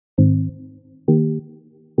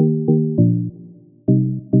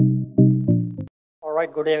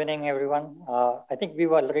right, good evening, everyone. I think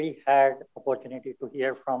we've already had opportunity to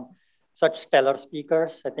hear from such stellar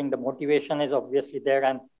speakers. I think the motivation is obviously there,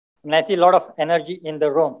 and I see a lot of energy in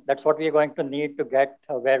the room. That's what we are going to need to get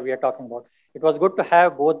where we are talking about. It was good to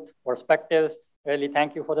have both perspectives. Really,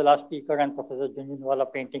 thank you for the last speaker and Professor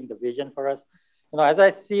Junjunwala painting the vision for us. As I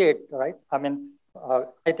see it, right,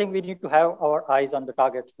 I think we need to have our eyes on the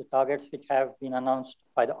targets which have been announced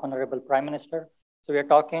by the Honorable Prime Minister. So we're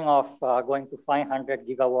talking of going to 500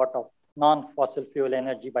 gigawatt of non-fossil fuel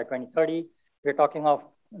energy by 2030. We're talking of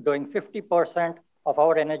doing 50% of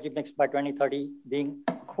our energy mix by 2030 being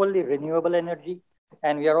fully renewable energy.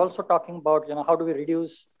 And we are also talking about, how do we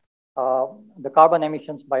reduce the carbon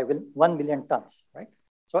emissions by 1 million tons, right?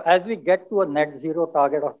 So as we get to a net zero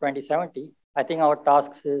target of 2070, I think our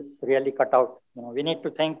tasks is really cut out. We need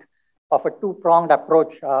to think of a two-pronged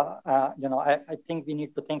approach. I think we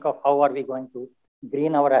need to think of how are we going to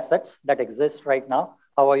green our assets that exist right now?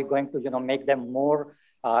 How are we going to, make them more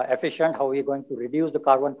efficient? How are we going to reduce the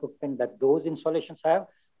carbon footprint that those installations have,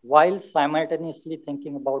 while simultaneously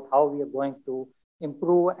thinking about how we are going to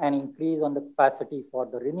improve and increase on the capacity for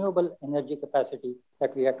the renewable energy capacity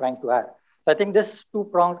that we are trying to add. So I think this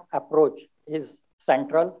two-pronged approach is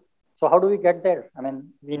central. So how do we get there?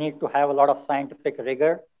 We need to have a lot of scientific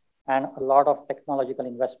rigor and a lot of technological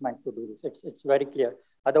investment to do this. It's very clear.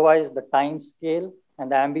 Otherwise, the time scale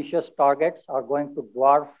and the ambitious targets are going to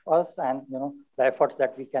dwarf us and the efforts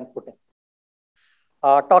that we can put in.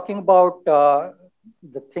 Talking about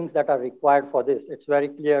the things that are required for this, it's very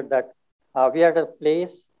clear that we are at a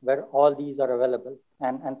place where all these are available.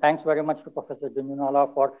 And thanks very much to Professor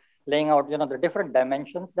Junjunwala for laying out the different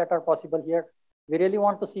dimensions that are possible here. We really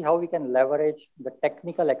want to see how we can leverage the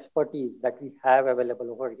technical expertise that we have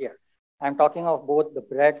available over here. I'm talking of both the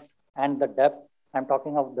breadth and the depth. I'm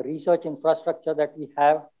talking of the research infrastructure that we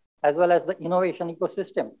have, as well as the innovation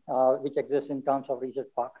ecosystem, which exists in terms of research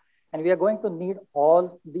park. And we are going to need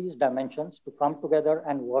all these dimensions to come together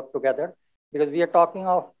and work together, because we are talking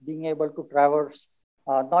of being able to traverse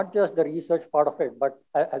not just the research part of it, but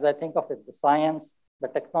as I think of it, the science, the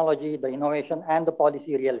technology, the innovation, and the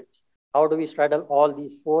policy realities. How do we straddle all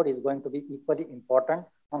these four is going to be equally important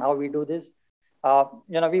on how we do this.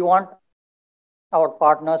 We want our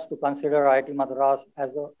partners to consider IIT Madras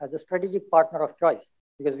as a strategic partner of choice,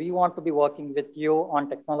 because we want to be working with you on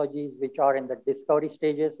technologies which are in the discovery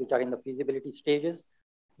stages, which are in the feasibility stages,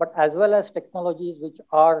 but as well as technologies which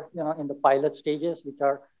are in the pilot stages, which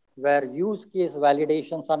are where use case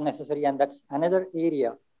validations are necessary. And that's another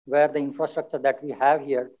area where the infrastructure that we have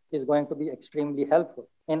here is going to be extremely helpful,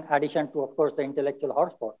 in addition to, of course, the intellectual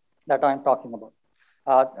horsepower that I'm talking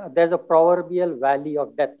about. There's a proverbial valley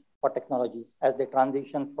of death for technologies as they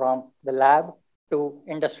transition from the lab to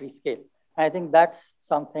industry scale. And I think that's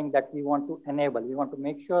something that we want to enable. We want to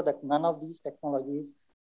make sure that none of these technologies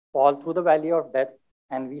fall through the valley of death,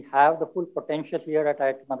 and we have the full potential here at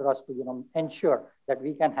IIT Madras to ensure that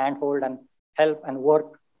we can handhold and help and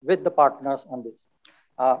work with the partners on this.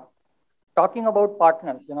 Talking about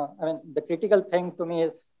partners, the critical thing to me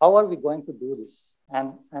is how are we going to do this?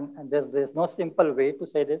 And there's no simple way to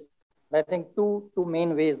say this. But I think two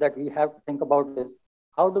main ways that we have to think about is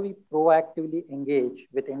how do we proactively engage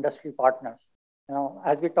with industry partners?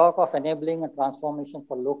 As we talk of enabling a transformation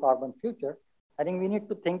for low carbon future, I think we need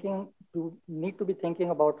to be thinking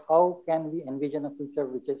about how can we envision a future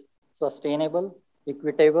which is sustainable,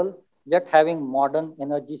 equitable, yet having modern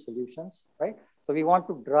energy solutions, right? So we want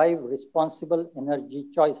to drive responsible energy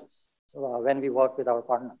choices when we work with our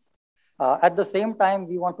partners. At the same time,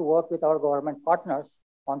 we want to work with our government partners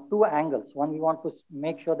on two angles. One, we want to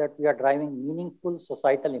make sure that we are driving meaningful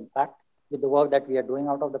societal impact with the work that we are doing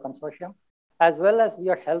out of the consortium, as well as we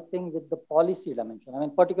are helping with the policy dimension.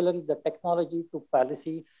 Particularly the technology to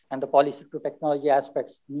policy and the policy to technology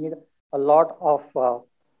aspects need a lot of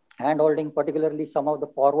handholding, particularly some of the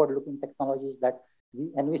forward-looking technologies that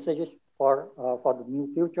we envisage for the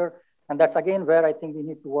new future. And that's again where I think we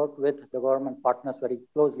need to work with the government partners very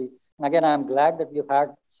closely. And again, I'm glad that we've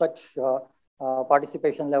had such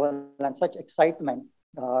participation level and such excitement,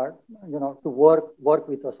 to work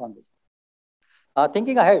with us on this.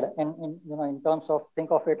 Thinking ahead, in terms of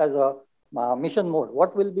think of it as a mission mode,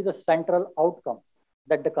 what will be the central outcomes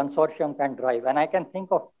that the consortium can drive? And I can think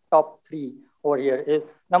of top three over here is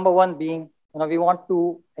number one being, we want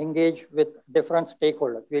to engage with different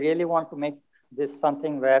stakeholders. We really want to make this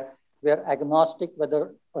something where we are agnostic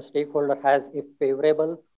whether a stakeholder has a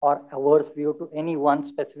favorable or adverse view to any one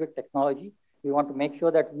specific technology. We want to make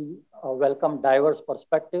sure that we welcome diverse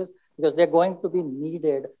perspectives, because they're going to be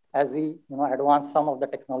needed as we advance some of the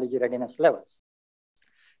technology readiness levels.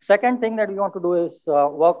 Second thing that we want to do is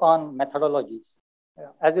work on methodologies.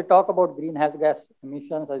 As we talk about greenhouse gas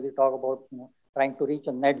emissions, as we talk about trying to reach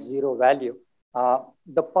a net zero value,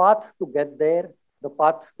 the path to get there, the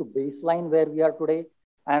path to baseline where we are today,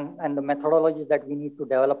 and the methodologies that we need to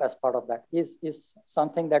develop as part of that is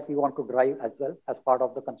something that we want to drive as well as part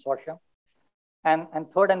of the consortium.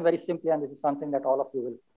 And third, and very simply, and this is something that all of you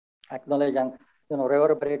will acknowledge and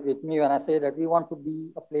reverberate with me when I say that we want to be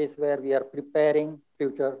a place where we are preparing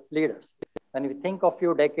future leaders. When we think of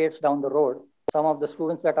few decades down the road, some of the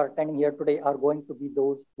students that are attending here today are going to be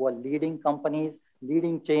those who are leading companies,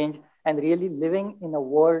 leading change, and really living in a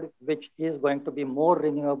world which is going to be more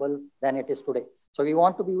renewable than it is today. So we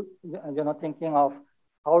want to be, thinking of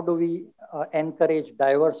how do we encourage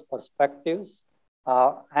diverse perspectives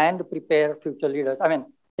and prepare future leaders. I mean,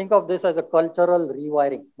 think of this as a cultural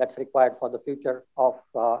rewiring that's required for the future of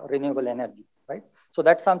renewable energy, right? So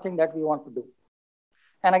that's something that we want to do.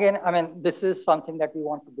 And again, I mean, this is something that we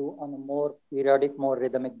want to do on a more periodic, more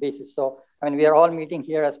rhythmic basis. So, I mean, we are all meeting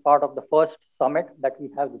here as part of the first summit that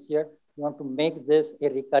we have this year. We want to make this a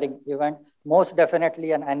recurring event, most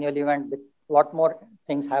definitely an annual event with a lot more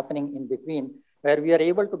things happening in between, where we are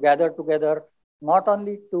able to gather together, not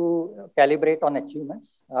only to calibrate on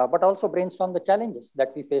achievements, but also brainstorm the challenges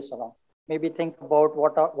that we face along. Maybe think about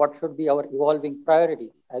what should be our evolving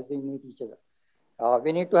priorities as we meet each other.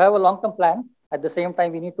 We need to have a long-term plan. At the same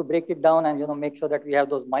time, we need to break it down and make sure that we have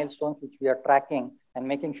those milestones which we are tracking and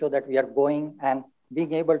making sure that we are going and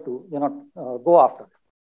being able to go after.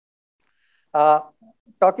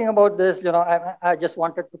 Talking about this, I just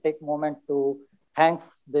wanted to take a moment to thank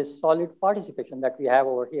this solid participation that we have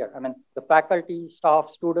over here. I mean, the faculty, staff,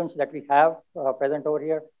 students that we have present over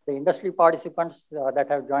here, the industry participants that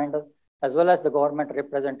have joined us, as well as the government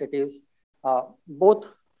representatives, both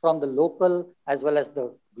from the local as well as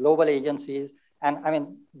the global agencies. And I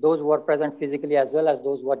mean, those who are present physically as well as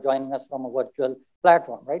those who are joining us from a virtual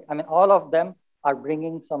platform, right? I mean, all of them are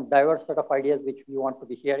bringing some diverse set of ideas which we want to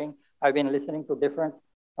be hearing. I've been listening to different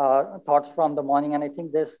thoughts from the morning, and I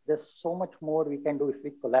think there's so much more we can do if we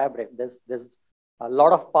collaborate. There's a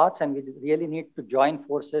lot of paths, and we really need to join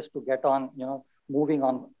forces to get on, moving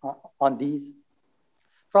on these.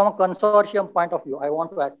 From a consortium point of view, I want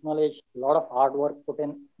to acknowledge a lot of hard work put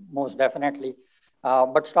in, most definitely.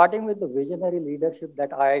 But starting with the visionary leadership that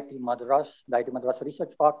IIT Madras, the IIT Madras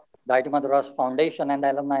Research Park, the IIT Madras Foundation, and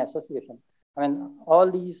the Alumni Association. I mean, all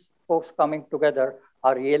these folks coming together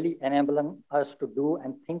are really enabling us to do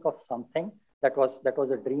and think of something that was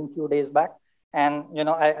a dream few days back. And,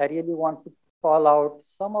 I really want to call out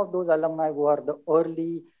some of those alumni who are the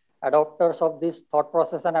early adopters of this thought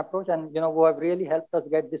process and approach, and, who have really helped us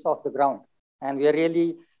get this off the ground. And we are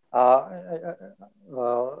really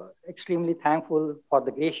extremely thankful for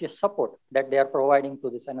the gracious support that they are providing to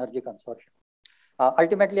this energy consortium.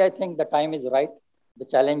 Ultimately, I think the time is right. The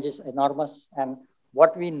challenge is enormous. And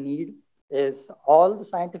what we need is all the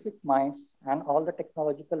scientific minds and all the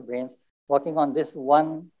technological brains working on this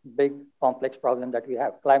one big complex problem that we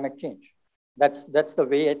have, climate change. That's the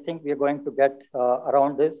way I think we are going to get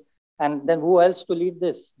around this. And then who else to lead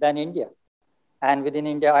this than India? And within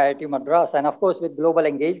India, IIT Madras, and of course with global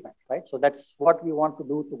engagement, right? So that's what we want to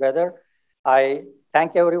do together. I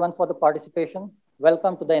thank everyone for the participation.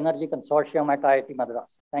 Welcome to the Energy Consortium at IIT Madras.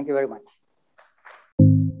 Thank you very much.